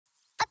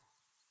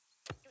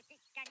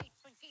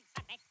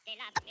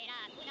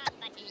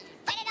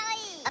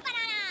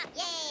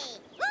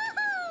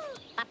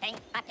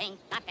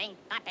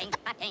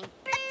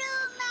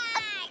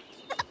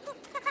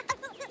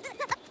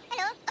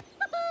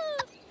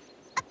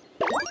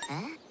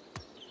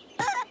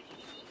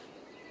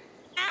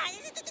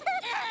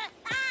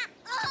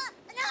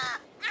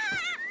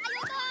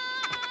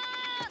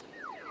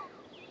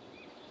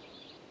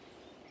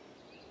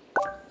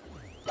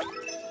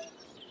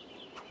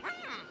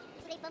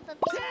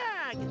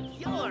Tag,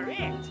 you're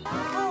it.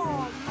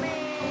 Oh,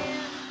 man.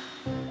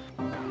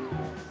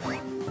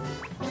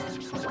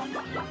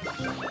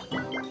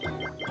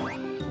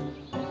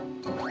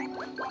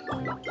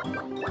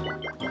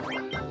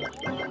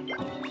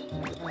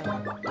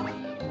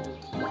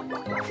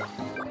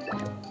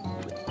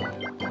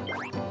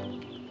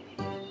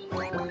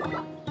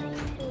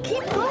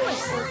 Keep going,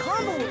 or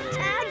Combo will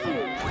tag you.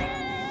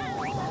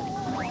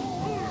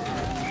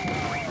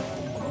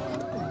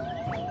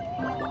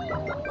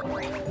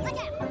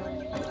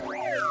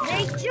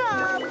 Great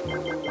job!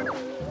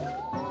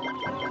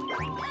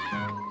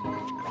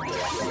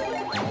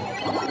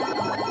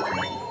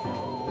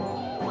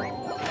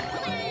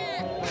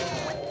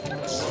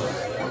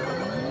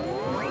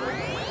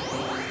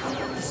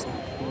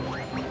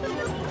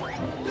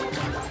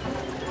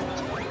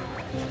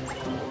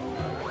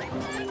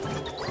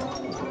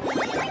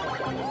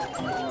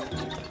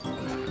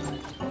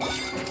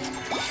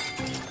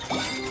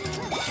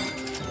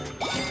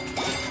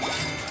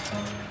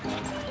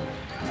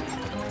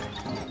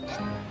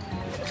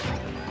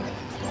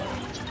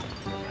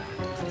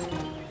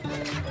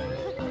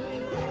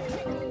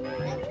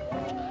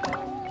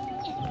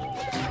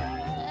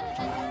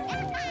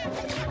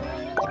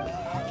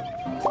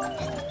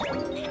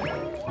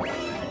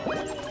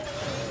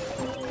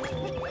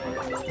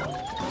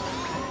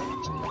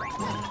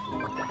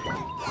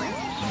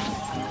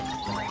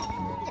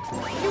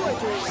 You are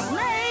doing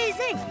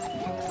amazing!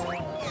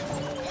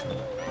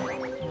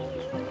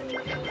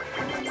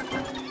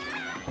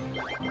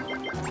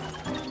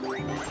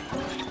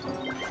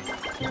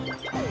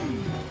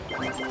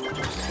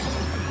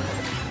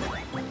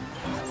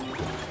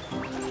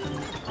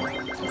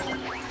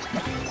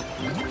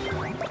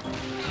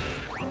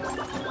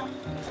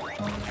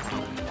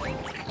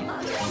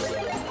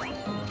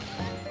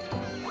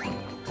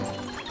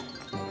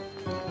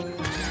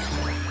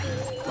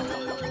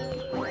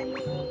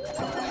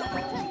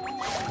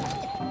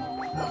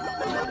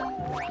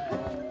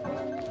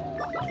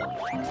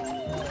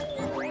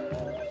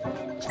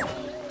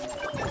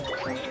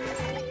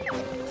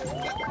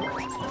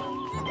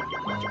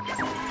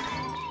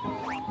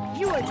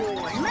 You are doing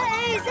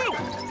amazing!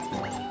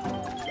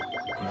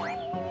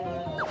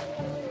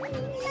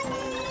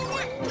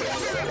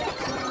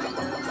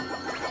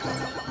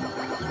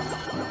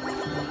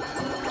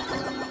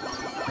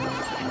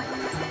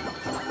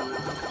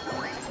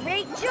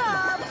 Great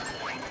job!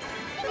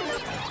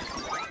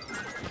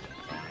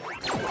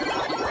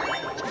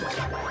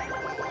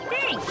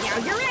 Thanks, now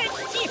you're it.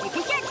 See if you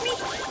can catch me.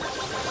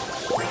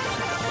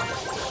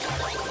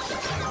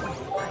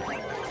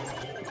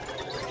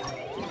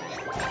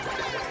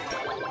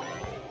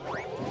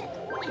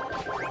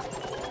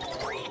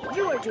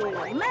 You are doing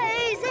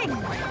amazing!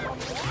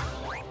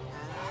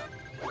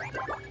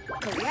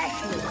 Collect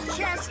more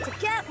chests to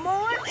get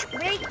more.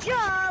 Great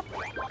job!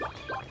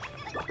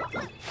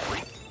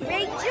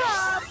 Great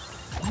job!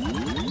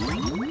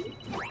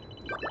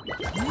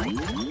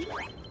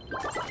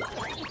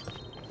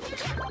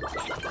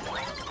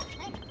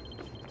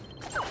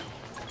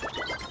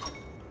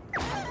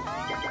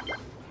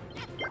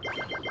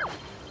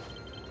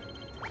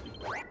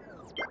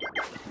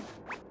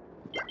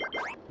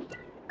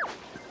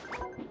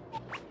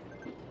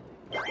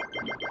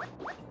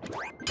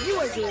 You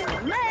are doing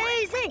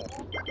amazing!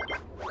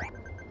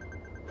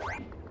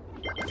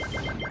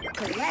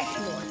 Collect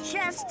more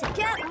chests to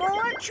get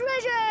more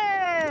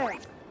treasure!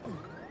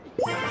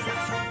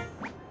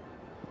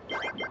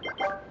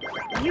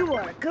 You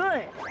are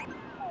good!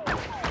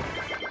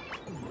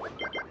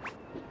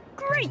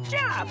 Great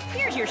job.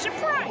 Here's your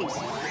surprise.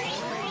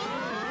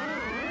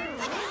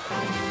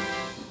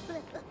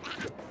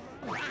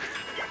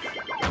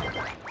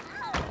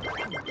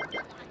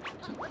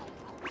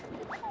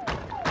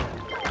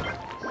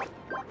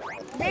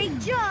 Great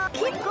job!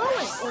 Keep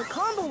going, or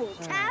Combo will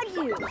tag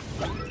you!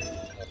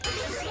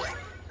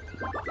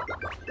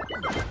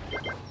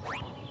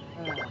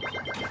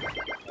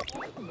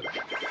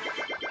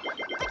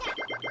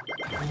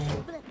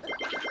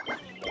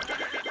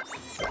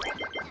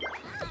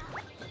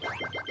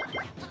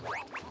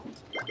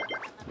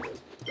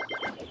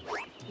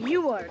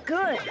 You are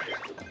good!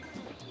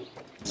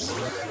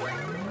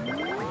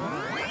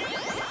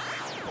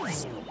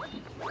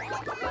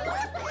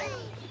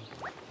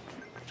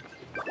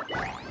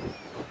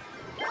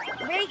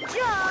 Great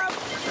job!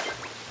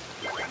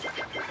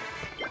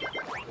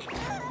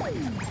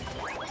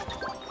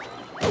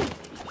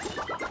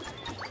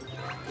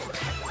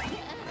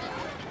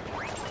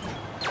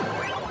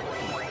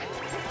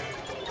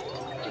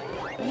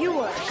 You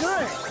are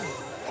good!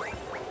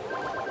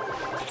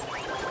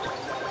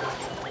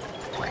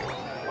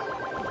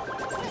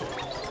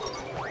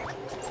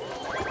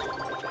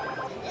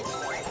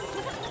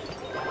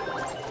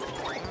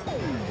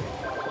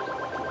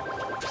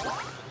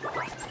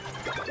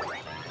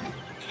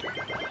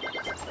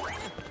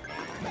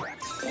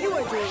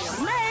 doing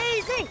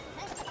amazing!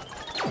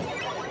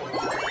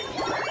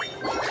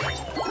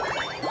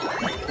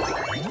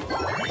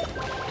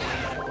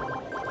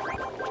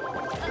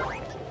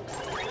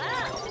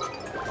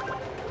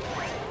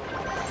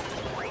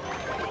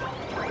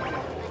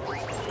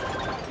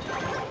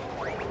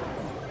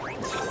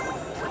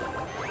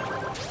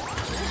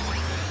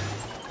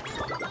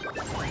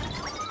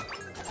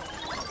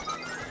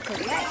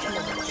 Collect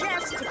more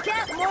chests to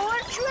get more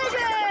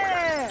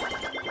treasure!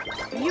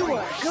 You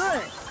are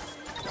good!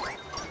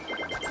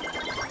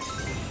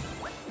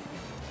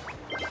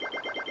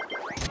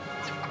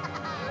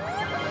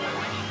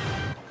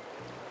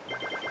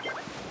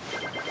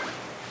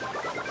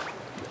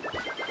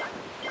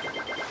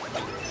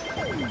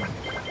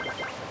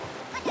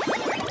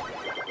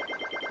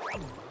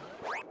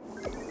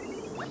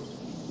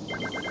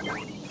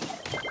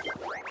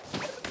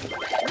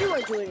 You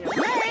are doing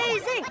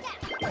amazing!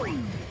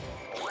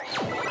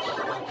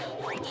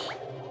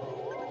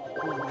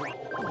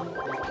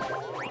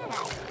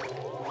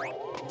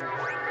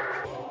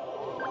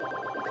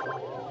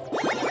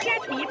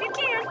 Catch me if you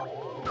can.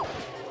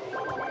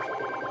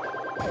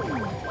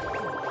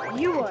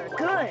 You are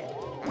good!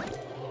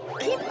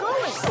 Keep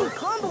going, or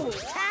Combo will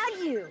tag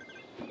you!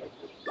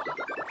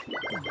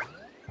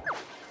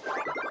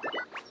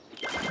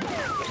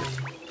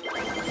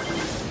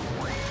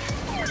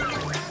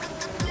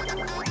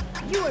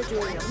 You are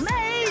doing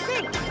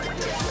amazing!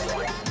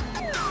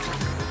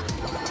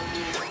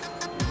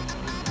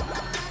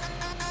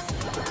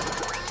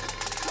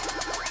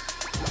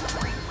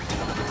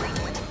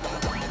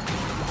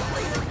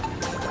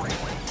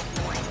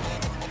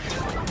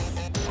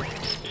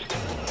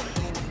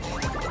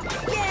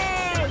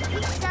 Yay!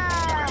 Pizza!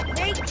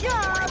 Great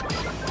job!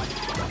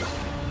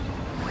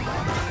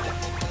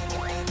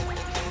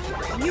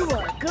 You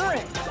are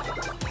good!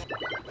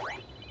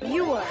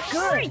 You are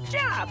good! Great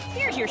job.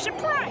 Here's your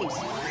surprise.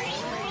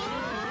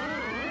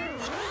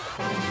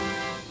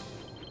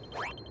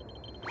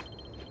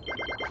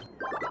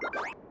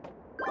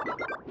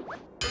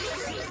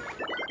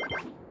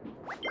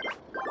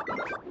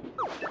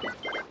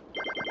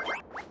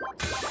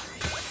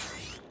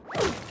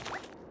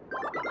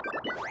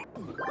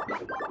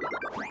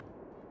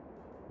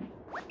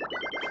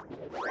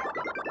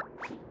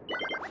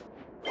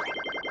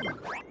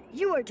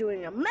 You are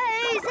doing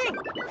amazing!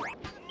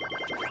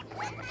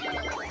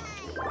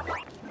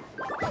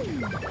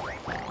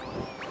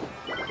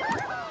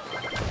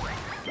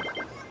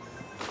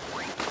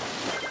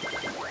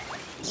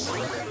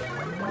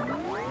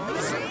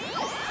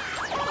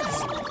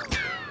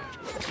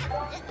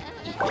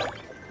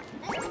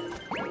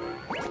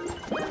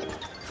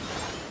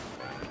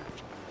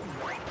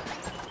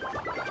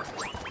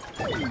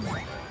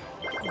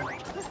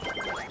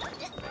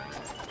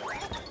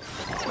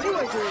 You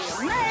are doing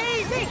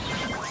amazing!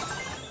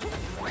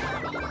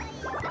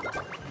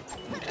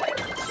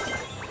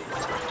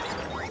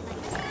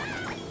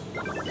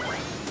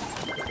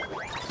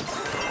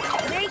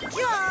 Great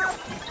job!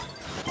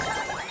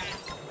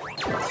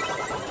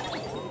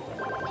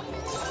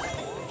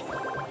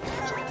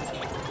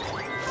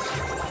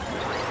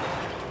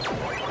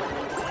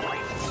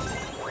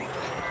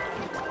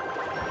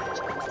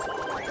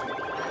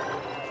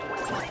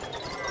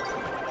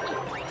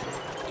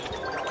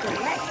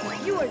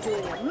 Correct. You are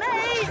doing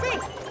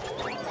amazing!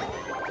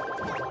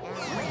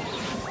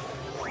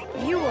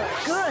 You are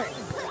good!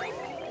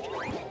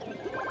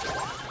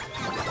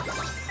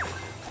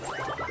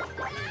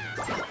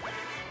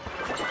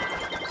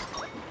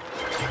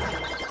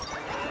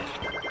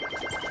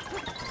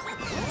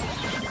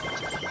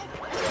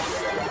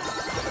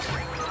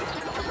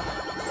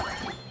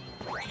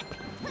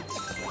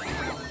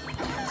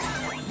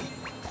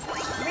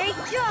 Great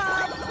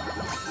job!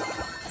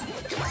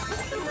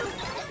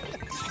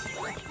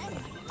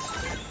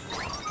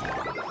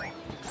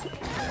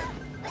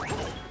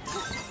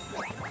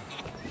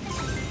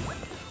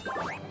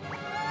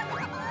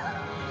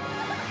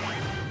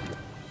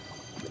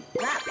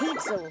 That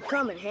pizza will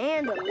come in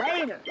handy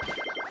later.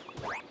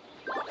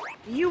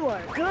 You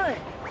are good.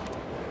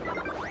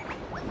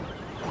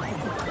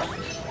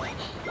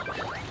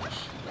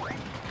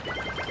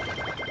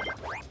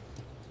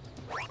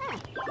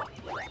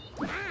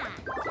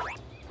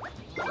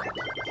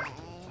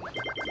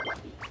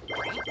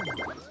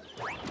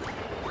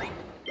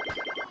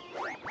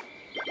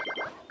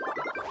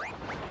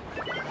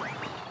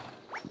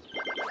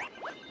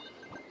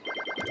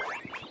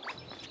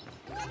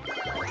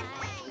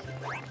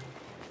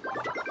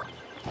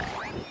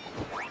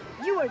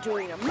 You are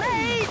doing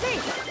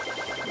amazing!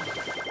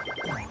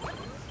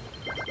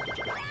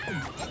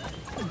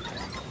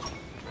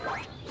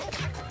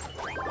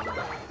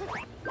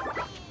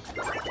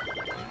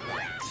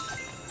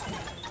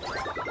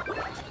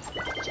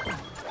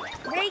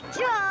 Great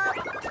job!